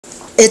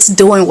It's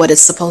doing what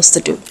it's supposed to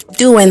do.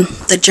 Doing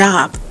the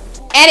job.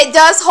 And it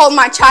does hold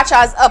my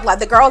cha-chas up, like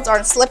the girls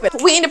aren't slipping.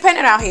 We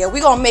independent out here. We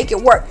gonna make it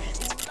work.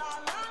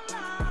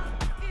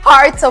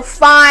 Hard to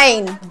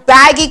find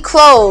baggy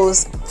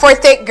clothes for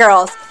thick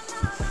girls.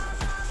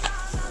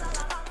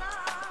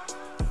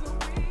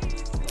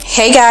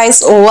 Hey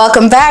guys,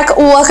 welcome back.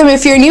 Welcome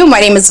if you're new. My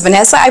name is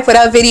Vanessa. I put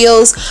out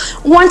videos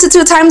 1 to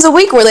 2 times a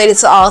week related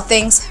to all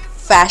things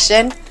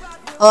fashion,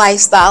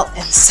 lifestyle,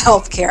 and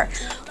self-care.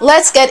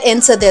 Let's get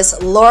into this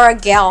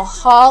Loragal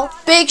haul.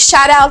 Big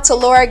shout out to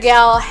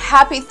Loragal.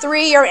 Happy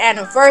 3-year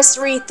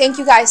anniversary. Thank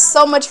you guys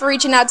so much for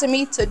reaching out to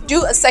me to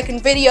do a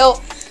second video.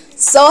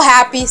 So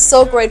happy,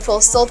 so grateful,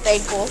 so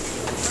thankful.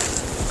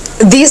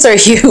 These are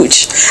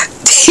huge.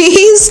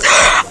 These,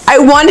 I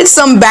wanted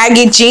some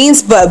baggy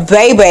jeans, but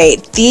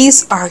baby,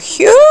 these are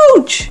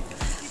huge.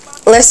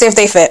 Let's see if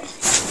they fit.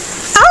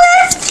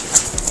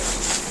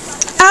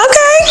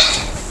 Okay.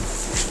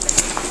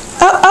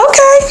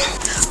 Okay.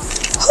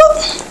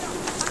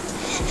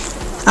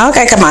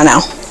 Okay, come on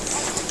now.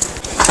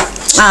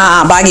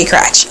 Baggy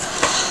crotch.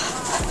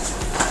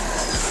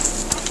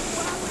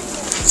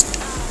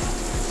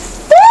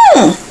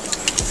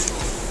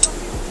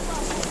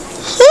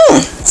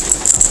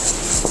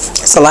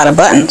 It's a lot of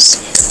buttons.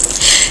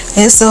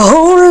 It's a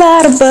whole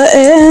lot of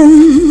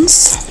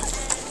buttons.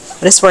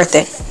 But it's worth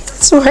it.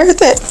 It's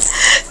worth it.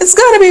 It's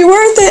gonna be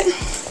worth it.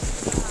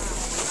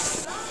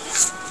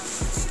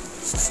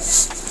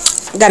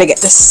 Gotta get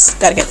this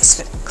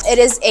fit. It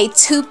is a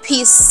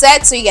 2-piece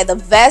set, so you get the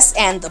vest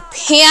and the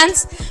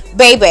pants.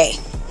 Baby,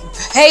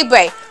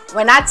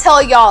 when I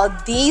tell y'all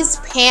these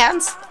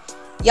pants,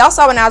 y'all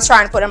saw when I was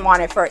trying to put them on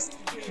at first.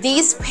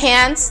 These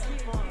pants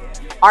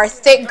are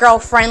thick girl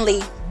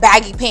friendly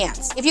baggy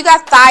pants. If you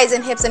got thighs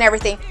and hips and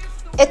everything,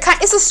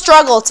 it's a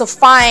struggle to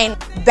find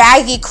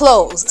baggy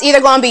clothes. It's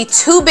either gonna be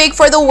too big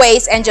for the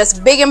waist and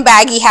just big and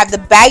baggy, have the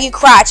baggy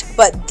crotch,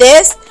 but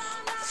this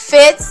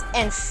fits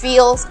and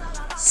feels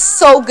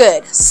so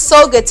good,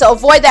 so good. To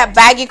avoid that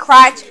baggy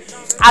crotch,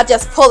 I'll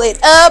just pull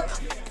it up.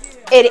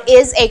 It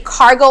is a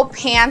cargo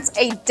pants,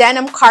 a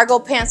denim cargo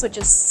pants, which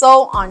is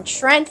so on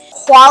trend.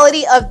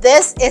 Quality of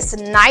this is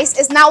nice.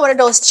 It's not one of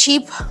those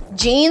cheap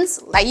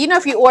jeans, like, you know,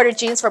 if you order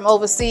jeans from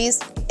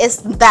overseas, it's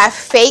that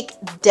fake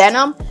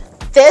denim.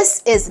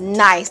 This is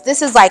nice.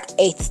 This is like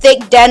a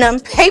thick denim.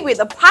 Baby,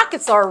 the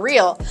pockets are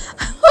real.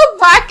 The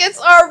pockets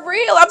are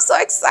real. I'm so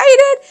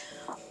excited.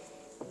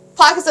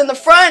 Pockets in the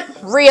front,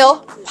 real.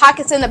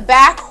 Pockets in the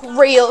back,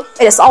 real.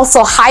 It is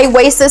also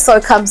high-waisted, so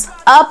it comes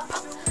up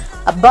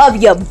above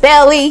your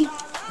belly.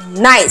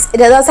 Nice. It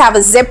does have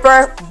a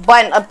zipper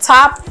button up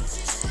top.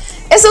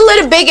 It's a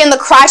little big in the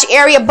crotch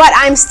area, but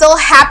I'm still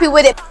happy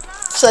with it.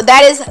 So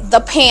that is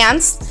the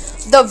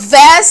pants. The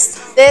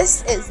vest,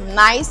 this is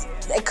nice.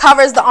 It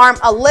covers the arm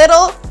a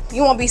little.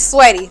 You won't be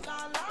sweaty.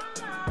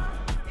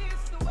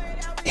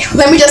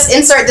 Let me just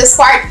insert this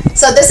part.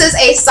 So this is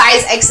a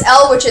size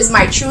XL, which is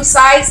my true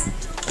size.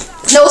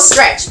 No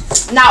stretch.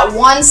 Not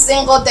one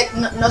single thick,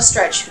 no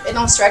stretch. It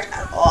don't stretch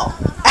at all.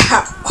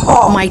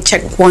 Oh, mic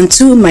check 1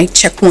 2, mic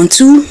check 1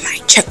 2,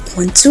 mic check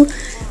 1 2.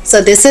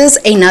 So this is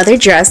another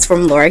dress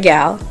from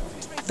Loragal.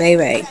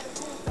 Baby,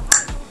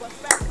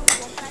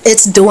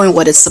 it's doing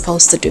what it's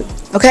supposed to do.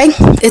 Okay,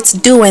 it's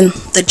doing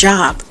the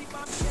job.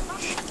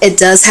 It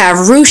does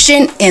have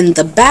ruching in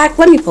the back.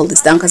 Let me pull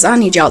this down because I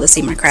need y'all to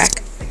see my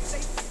crack.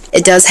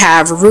 It does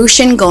have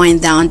ruching going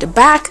down the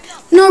back.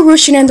 No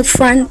ruching in the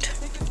front.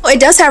 Oh, it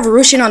does have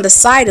ruching on the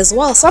side as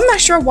well. So I'm not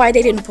sure why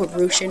they didn't put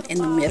ruching in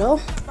the middle.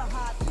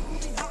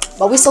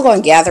 But we're still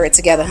going to gather it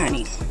together,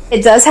 honey.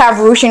 It does have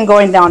ruching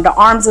going down the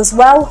arms as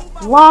well.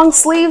 Long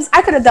sleeves.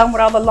 I could have done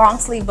without the long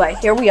sleeve, but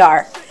here we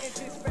are.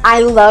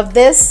 I love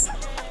this.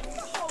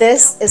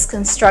 This is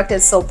constructed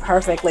so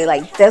perfectly.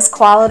 Like, this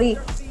quality,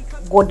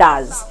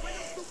 godaz.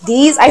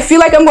 These, I feel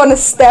like I'm going to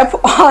step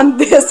on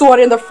this one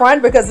in the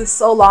front because it's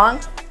so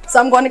long. So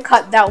I'm going to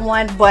cut that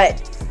one,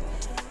 but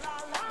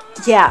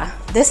yeah,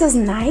 this is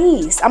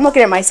nice. I'm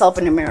looking at myself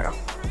in the mirror.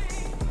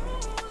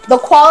 The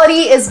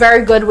quality is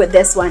very good with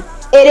this one.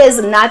 It is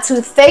not too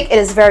thick. It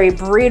is very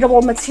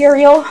breathable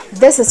material.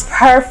 This is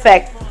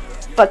perfect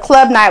for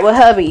club night with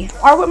hubby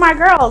or with my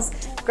girls.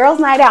 Girls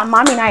night out,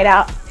 mommy night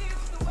out.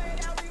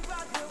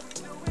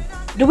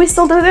 Do we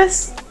still do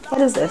this? What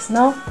is this?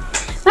 No?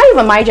 Not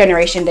even my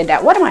generation did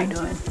that. What am I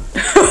doing?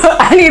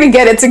 I need to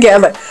get it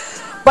together.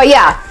 But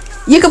yeah,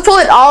 you can pull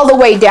it all the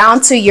way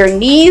down to your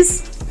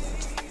knees.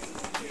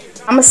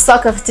 I'm a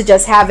sucker to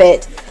just have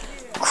it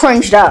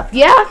crunched up.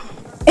 Yeah.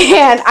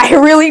 And I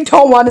really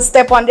don't want to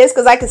step on this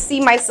because I can see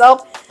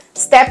myself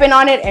stepping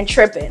on it and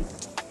tripping.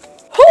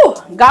 Whew.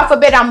 God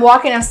forbid I'm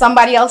walking and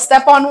somebody else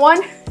step on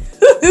one.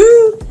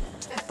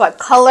 But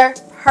color,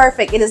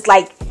 perfect. It is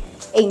like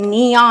a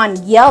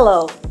neon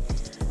yellow.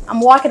 I'm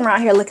walking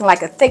around here looking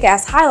like a thick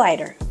ass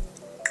highlighter.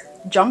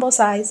 Jumbo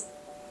size.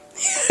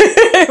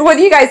 What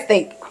do you guys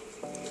think?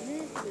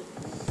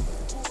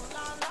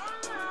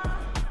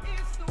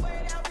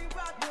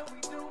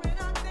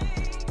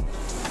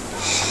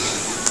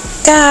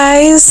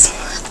 Guys,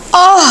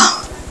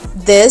 oh,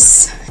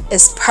 this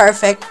is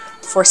perfect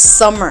for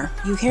summer.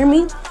 You hear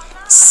me?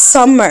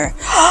 Summer.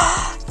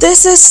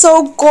 This is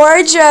so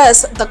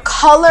gorgeous. The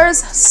colors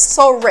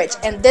so rich,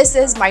 and this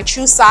is my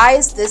true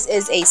size. This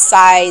is a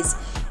size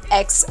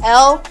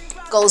XL.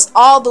 Goes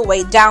all the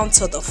way down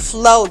to the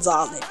flow,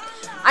 darling.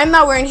 I'm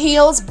not wearing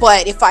heels,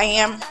 but if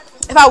I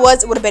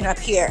was, it would have been up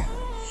here.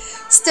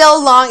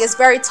 Still long. It's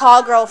very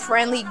tall girl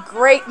friendly.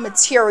 Great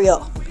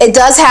material. It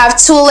does have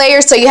 2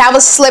 layers, so you have a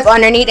slip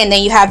underneath, and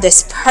then you have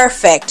this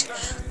perfect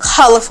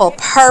colorful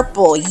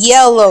purple,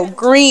 yellow,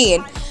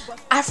 green.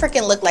 I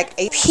freaking look like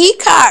a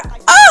peacock.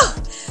 Oh,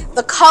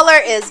 the color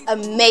is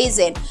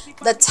amazing.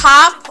 The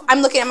top,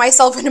 I'm looking at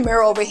myself in the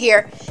mirror over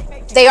here.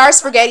 They are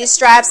spaghetti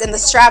straps, and the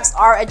straps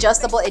are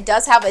adjustable. It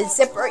does have a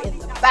zipper in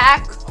the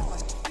back.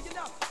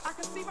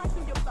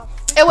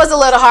 It was a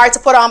little hard to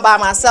put on by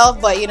myself,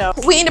 but you know,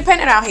 we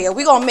independent out here.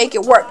 We gonna make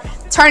it work.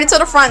 Turn it to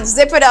the front,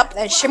 zip it up,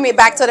 and shimmy it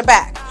back to the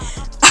back.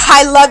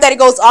 I love that it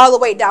goes all the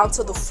way down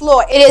to the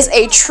floor. It is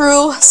a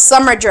true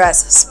summer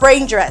dress,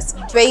 spring dress,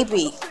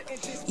 baby.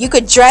 You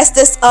could dress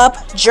this up,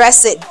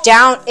 dress it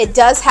down. It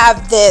does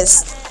have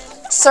this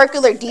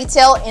circular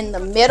detail in the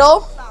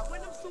middle.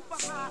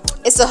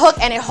 It's a hook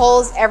and it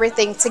holds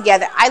everything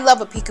together. I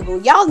love a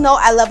peekaboo. Y'all know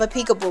I love a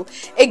peekaboo.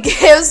 It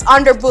gives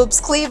under boobs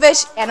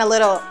cleavage and a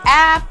little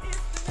ab.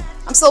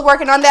 I'm still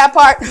working on that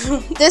part.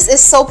 This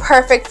is so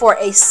perfect for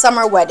a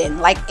summer wedding,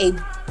 like a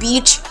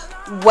beach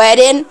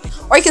wedding,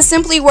 or you can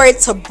simply wear it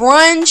to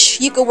brunch.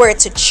 You could wear it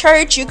to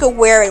church. You could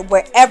wear it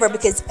wherever,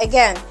 because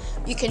again,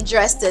 you can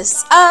dress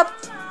this up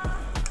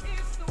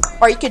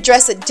or you could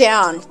dress it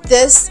down.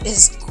 This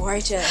is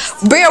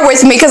gorgeous. Bear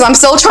with me because I'm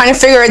still trying to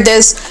figure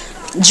this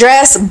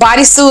dress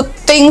bodysuit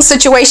thing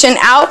situation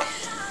out.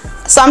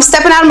 So I'm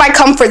stepping out of my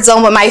comfort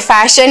zone with my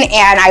fashion,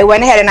 and I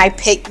went ahead and I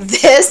picked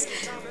this.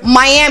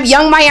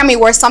 Young Miami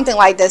wore something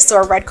like this to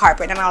a red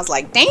carpet, and I was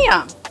like,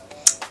 damn,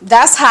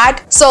 that's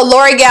hot. So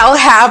Loragal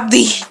have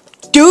the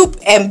dupe,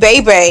 and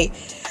baby,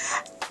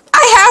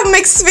 I have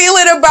mixed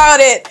feeling about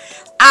it.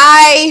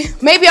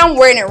 Maybe I'm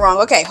wearing it wrong.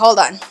 Okay, hold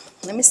on.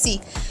 Let me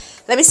see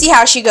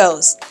how she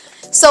goes.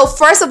 So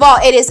first of all,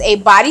 it is a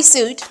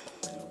bodysuit,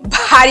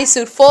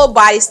 full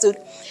bodysuit.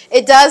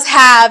 It does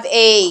have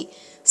a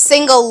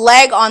single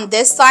leg on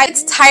this side.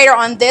 It's tighter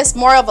on this,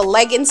 more of a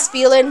leggings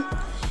feeling.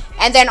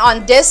 And then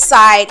on this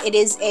side, it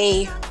is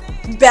a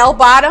bell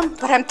bottom,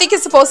 but I'm thinking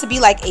it's supposed to be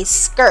like a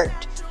skirt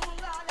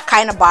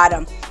kind of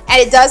bottom.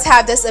 And it does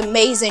have this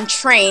amazing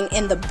train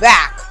in the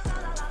back.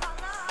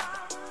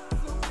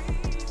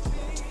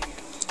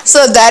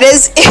 So that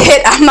is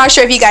it. I'm not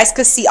sure if you guys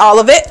could see all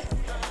of it.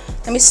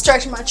 Let me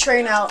stretch my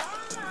train out.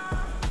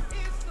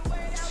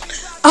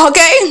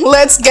 Okay,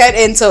 let's get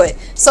into it.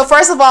 So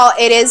first of all,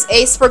 it is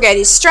a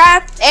spaghetti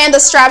strap, and the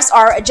straps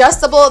are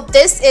adjustable.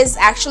 This is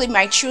actually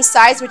my true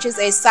size, which is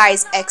a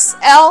size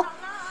XL.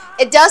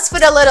 It does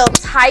fit a little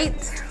tight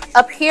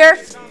up here,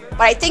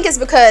 but I think it's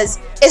because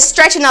it's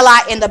stretching a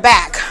lot in the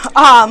back.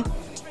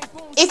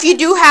 If you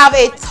do have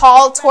a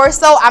tall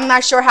torso, I'm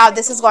not sure how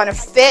this is going to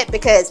fit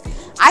because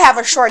I have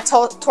a short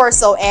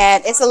torso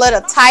and it's a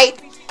little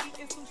tight.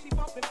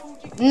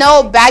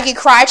 No baggy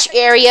crotch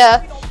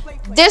area.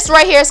 This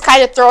right here is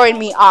kind of throwing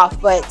me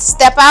off, but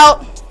step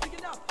out.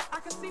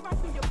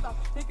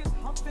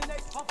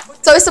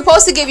 So it's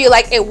supposed to give you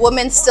like a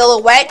woman's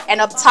silhouette, and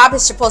up top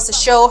it's supposed to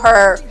show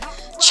her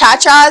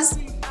cha-chas,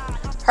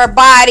 her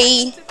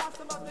body,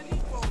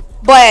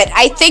 but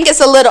I think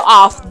it's a little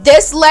off.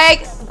 This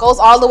leg goes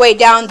all the way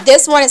down.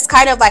 This one is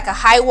kind of like a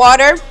high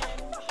water.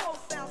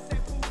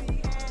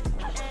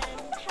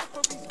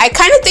 I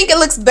kind of think it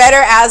looks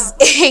better as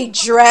a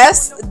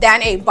dress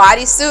than a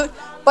bodysuit,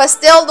 but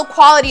still the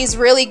quality is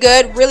really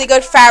good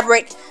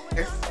fabric.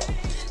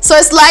 So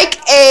it's like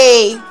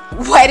a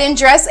wedding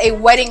dress, a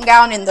wedding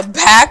gown in the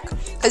back,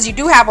 because you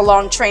do have a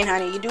long train,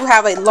 honey. You do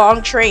have a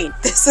long train.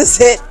 This is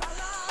it.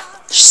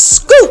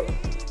 Scoop.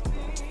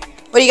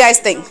 What do you guys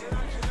think?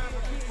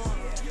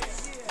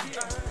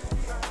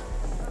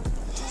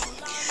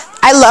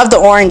 I love the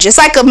orange. It's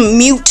like a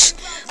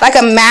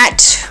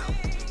matte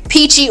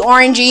peachy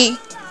orangey.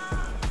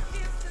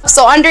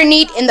 So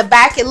underneath in the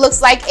back it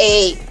looks like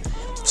a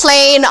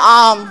plain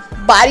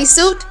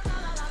bodysuit,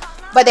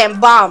 but then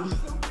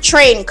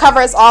train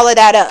covers all of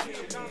that up.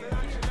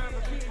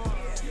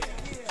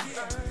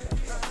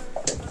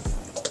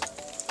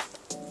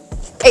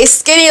 A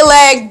skinny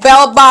leg,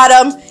 bell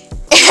bottom,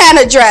 and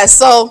a dress.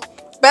 So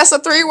best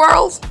of 3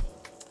 worlds.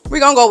 We're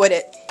gonna go with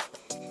it.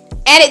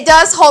 And it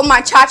does hold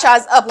my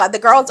cha-chas up. Like the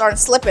girls aren't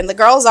slipping. The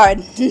girls are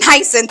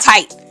nice and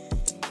tight.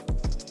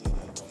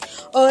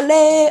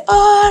 Ole,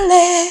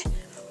 ole.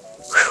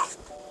 Whew.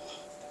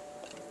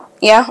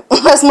 Yeah,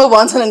 let's move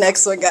on to the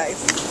next one,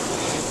 guys.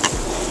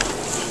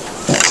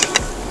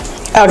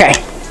 Okay.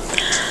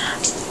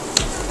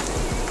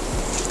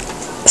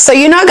 So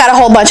you know I got a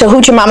whole bunch of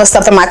hoochie mama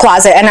stuff in my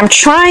closet, and I'm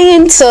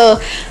trying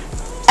to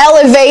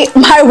elevate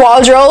my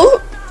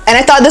wardrobe, and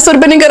I thought this would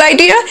have been a good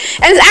idea,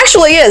 and it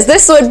actually is.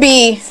 This would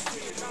be,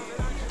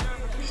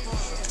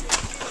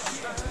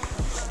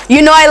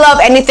 you know, I love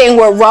anything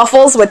with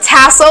ruffles, with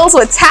tassels,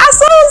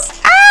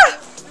 Ah!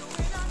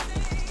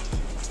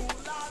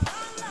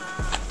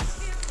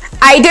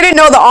 I didn't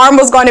know the arm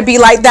was going to be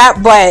like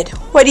that, but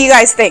what do you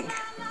guys think?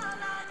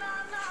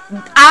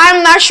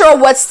 I'm not sure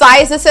what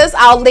size this is.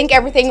 I'll link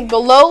everything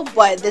below,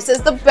 but this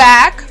is the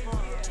back.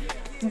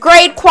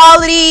 Great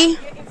quality.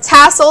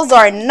 Tassels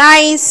are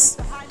nice.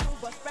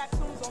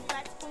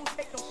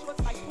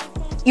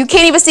 You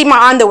can't even see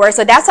my underwear,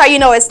 so that's how you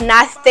know it's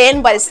not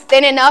thin, but it's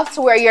thin enough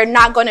to where you're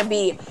not going to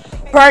be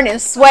burning,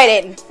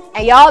 sweating.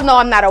 And y'all know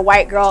I'm not a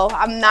white girl.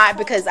 I'm not,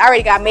 because I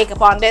already got makeup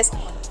on this.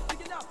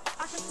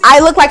 I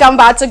look like I'm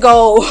about to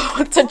go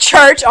to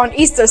church on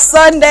Easter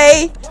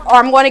Sunday, or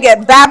I'm going to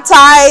get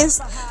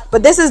baptized.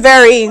 But this is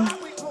very...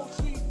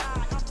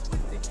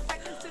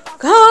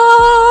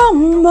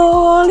 Come,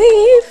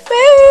 holy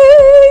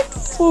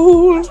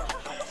faithful.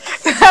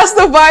 That's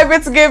the vibe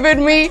it's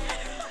giving me.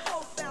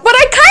 But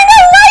I kind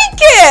of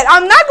like it.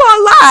 I'm not going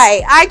to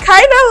lie. I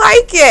kind of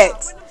like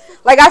it.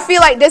 Like, I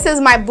feel like this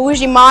is my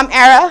bougie mom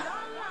era.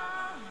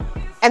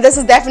 And this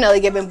is definitely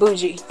giving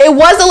bougie. It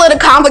was a little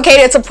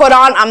complicated to put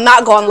on. I'm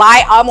not going to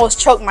lie. I almost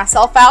choked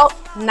myself out.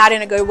 Not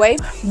in a good way.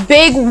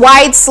 Big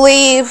wide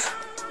sleeve.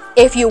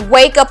 If you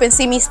wake up and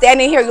see me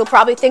standing here, you'll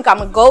probably think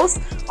I'm a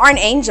ghost or an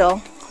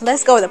angel.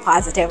 Let's go with the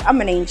positive.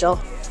 I'm an angel.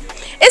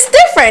 It's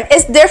different.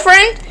 It's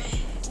different.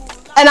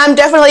 And I'm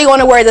definitely going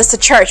to wear this to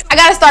church. I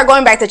got to start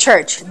going back to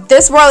church.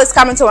 This world is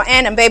coming to an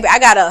end, and baby, I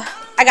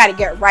gotta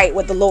get right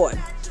with the Lord.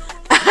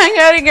 I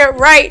got to get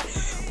right.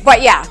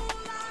 But yeah.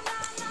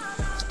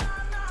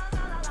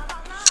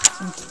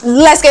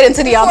 Let's get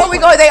into the other. Before we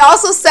go, they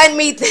also sent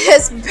me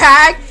this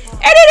bag,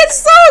 and it is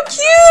so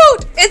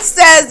cute. It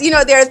says, you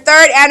know, their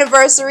 3rd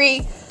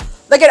anniversary.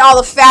 Look at all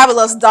the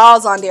fabulous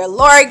dolls on there.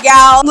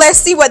 Loragal. Let's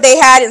see what they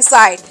had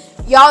inside.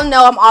 Y'all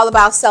know I'm all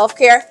about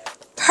self-care.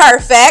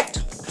 Perfect.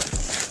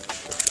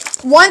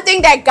 One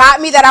thing that got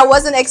me that I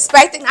wasn't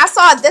expecting, I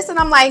saw this and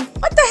I'm like,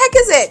 what the heck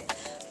is it?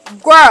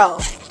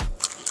 Girl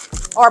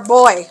or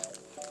boy,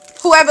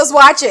 whoever's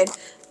watching.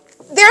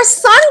 They're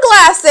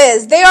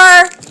sunglasses. They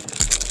are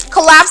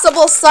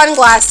collapsible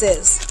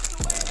sunglasses.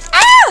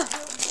 Ah!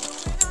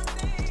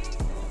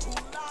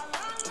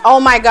 Oh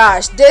my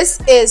gosh,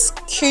 this is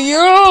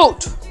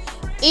cute.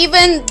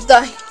 Even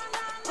the,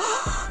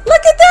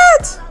 look at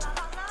that.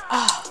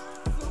 Oh.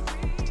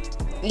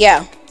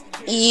 Yeah.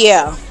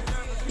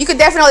 You could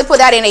definitely put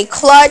that in a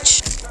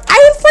clutch.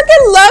 I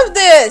freaking love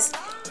this.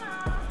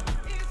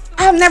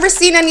 I've never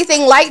seen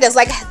anything like this.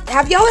 Like,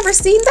 have y'all ever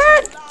seen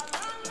that?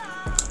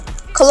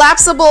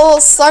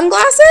 Collapsible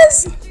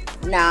sunglasses?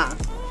 Nah.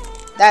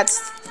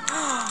 That's...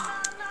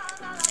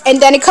 And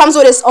then it comes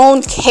with its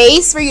own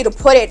case for you to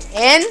put it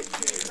in.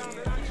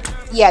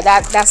 Yeah,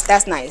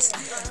 that's nice.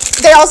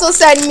 They also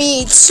sent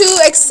me 2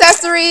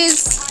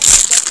 accessories.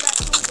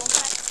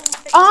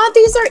 Oh,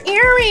 these are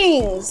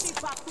earrings.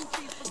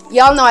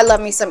 Y'all know I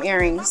love me some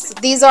earrings.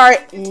 These are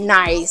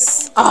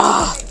nice.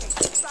 Oh,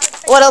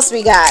 what else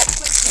we got?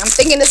 I'm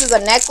thinking this is a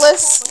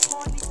necklace.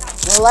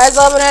 Let's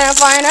open it and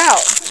find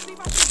out.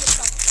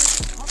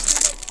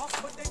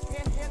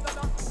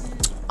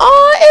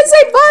 Oh, it's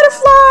a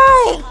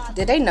butterfly.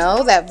 Did they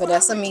know that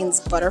Vanessa means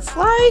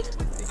butterfly?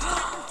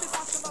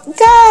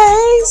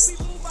 Guys,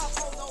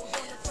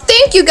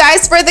 thank you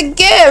guys for the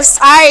gifts.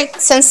 I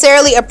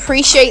sincerely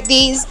appreciate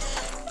these.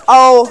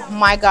 Oh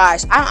my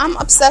gosh, I'm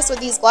obsessed with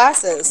these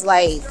glasses.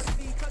 Like,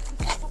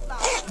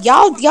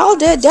 y'all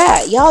did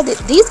that. Y'all did.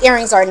 These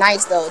earrings are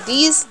nice though.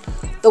 These,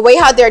 the way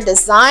how they're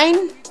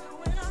designed,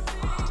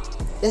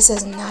 this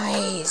is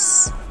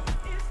nice.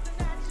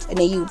 And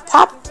then you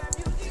pop,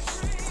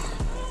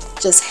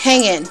 just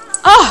hanging.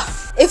 Oh,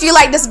 if you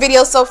like this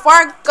video so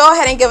far, go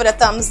ahead and give it a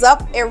thumbs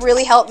up. It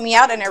really helped me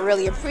out and I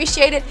really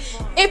appreciate it.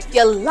 If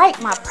you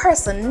like my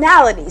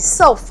personality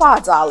so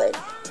far, darling,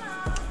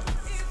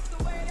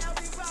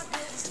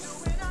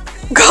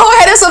 go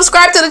ahead and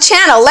subscribe to the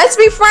channel. Let's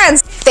be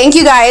friends. Thank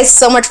you guys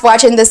so much for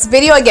watching this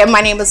video. Again,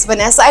 my name is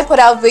Vanessa. I put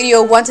out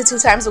video 1 to 2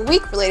 times a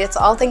week related to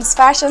all things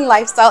fashion,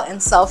 lifestyle,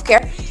 and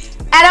self-care.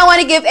 And I want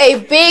to give a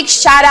big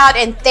shout out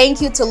and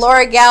thank you to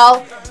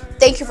Loragal.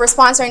 Thank you for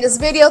sponsoring this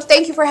video.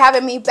 Thank you for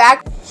having me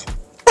back.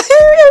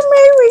 It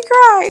made me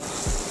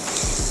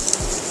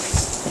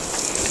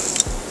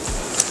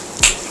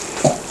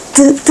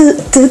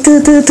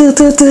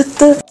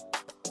cry.